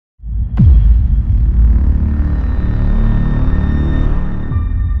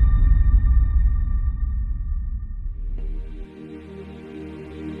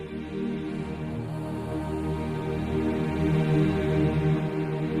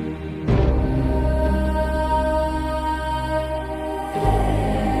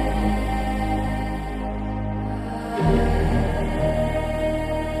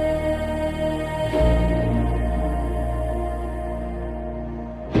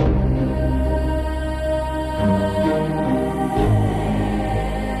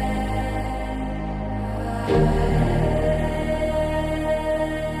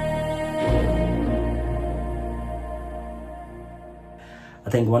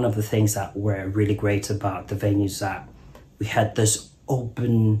think one of the things that were really great about the venue is that we had this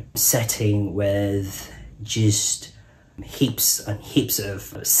open setting with just heaps and heaps of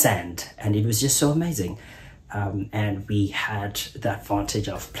sand, and it was just so amazing. And we had the advantage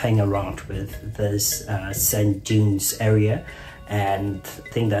of playing around with this sand dunes area, and I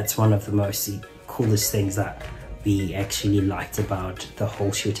think that's one of the most coolest things that we actually liked about the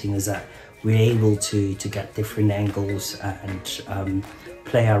whole shooting, is that we're able to get different angles and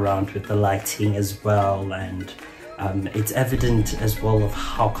play around with the lighting as well. And it's evident as well of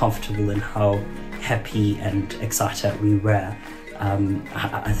how comfortable and how happy and excited we were.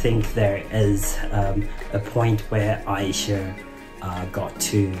 I think there is a point where Ayesha got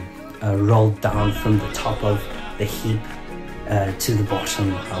to roll down from the top of the heap to the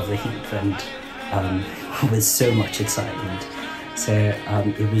bottom of the heap, and with so much excitement. So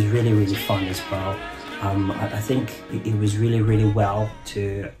it was really, really fun as well. I think it was really, really well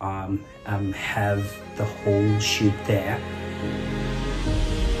to have the whole shoot there.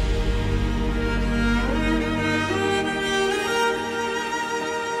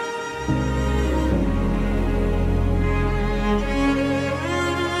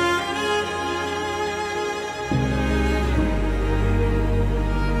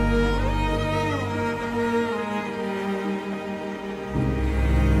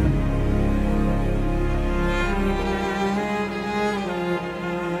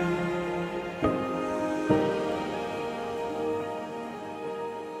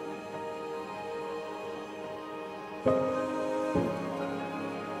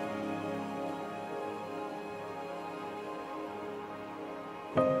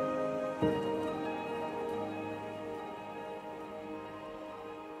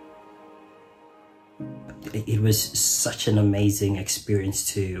 It was such an amazing experience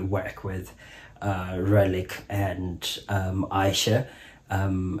to work with Relic and Ayesha,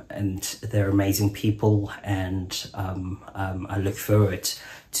 and they're amazing people, and I look forward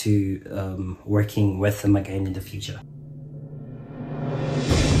to working with them again in the future.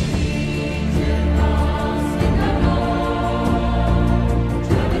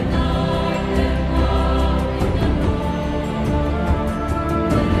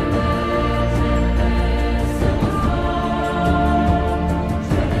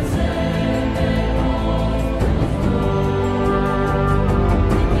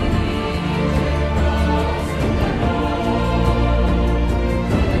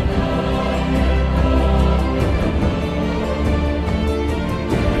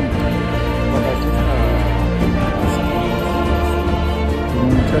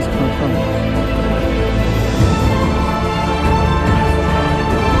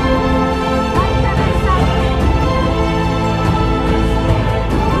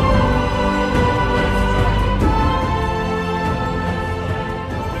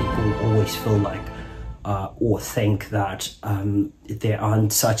 Feel like or think that there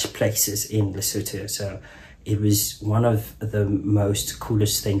aren't such places in Lesotho. So it was one of the most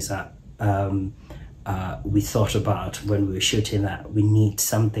coolest things that we thought about when we were shooting, that we need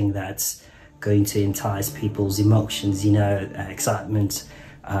something that's going to entice people's emotions, you know, excitement,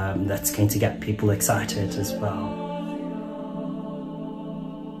 that's going to get people excited as well.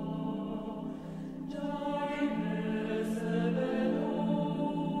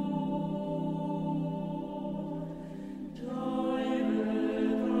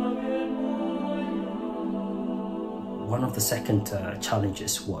 One of the second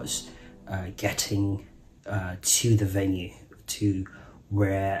challenges was getting to the venue, to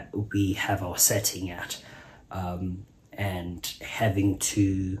where we have our setting at, and having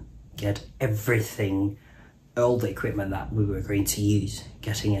to get everything, all the equipment that we were going to use,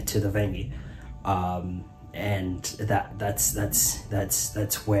 getting it to the venue, and that's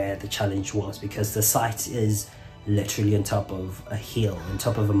where the challenge was, because the site is literally on top of a hill, on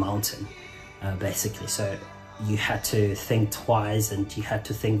top of a mountain, basically. So you had to think twice, and you had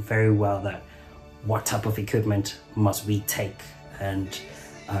to think very well that what type of equipment must we take, and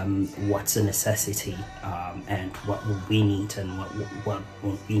what's a necessity, and what will we need and what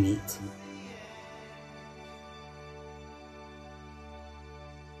won't we need.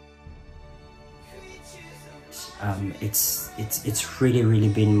 It's really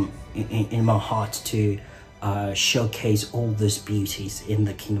been in my heart to showcase all these beauties in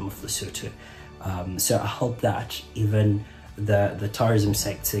the Kingdom of Lesotho. So I hope that even the tourism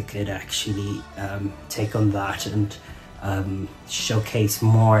sector could actually take on that and showcase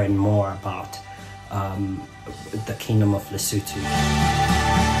more and more about the Kingdom of Lesotho.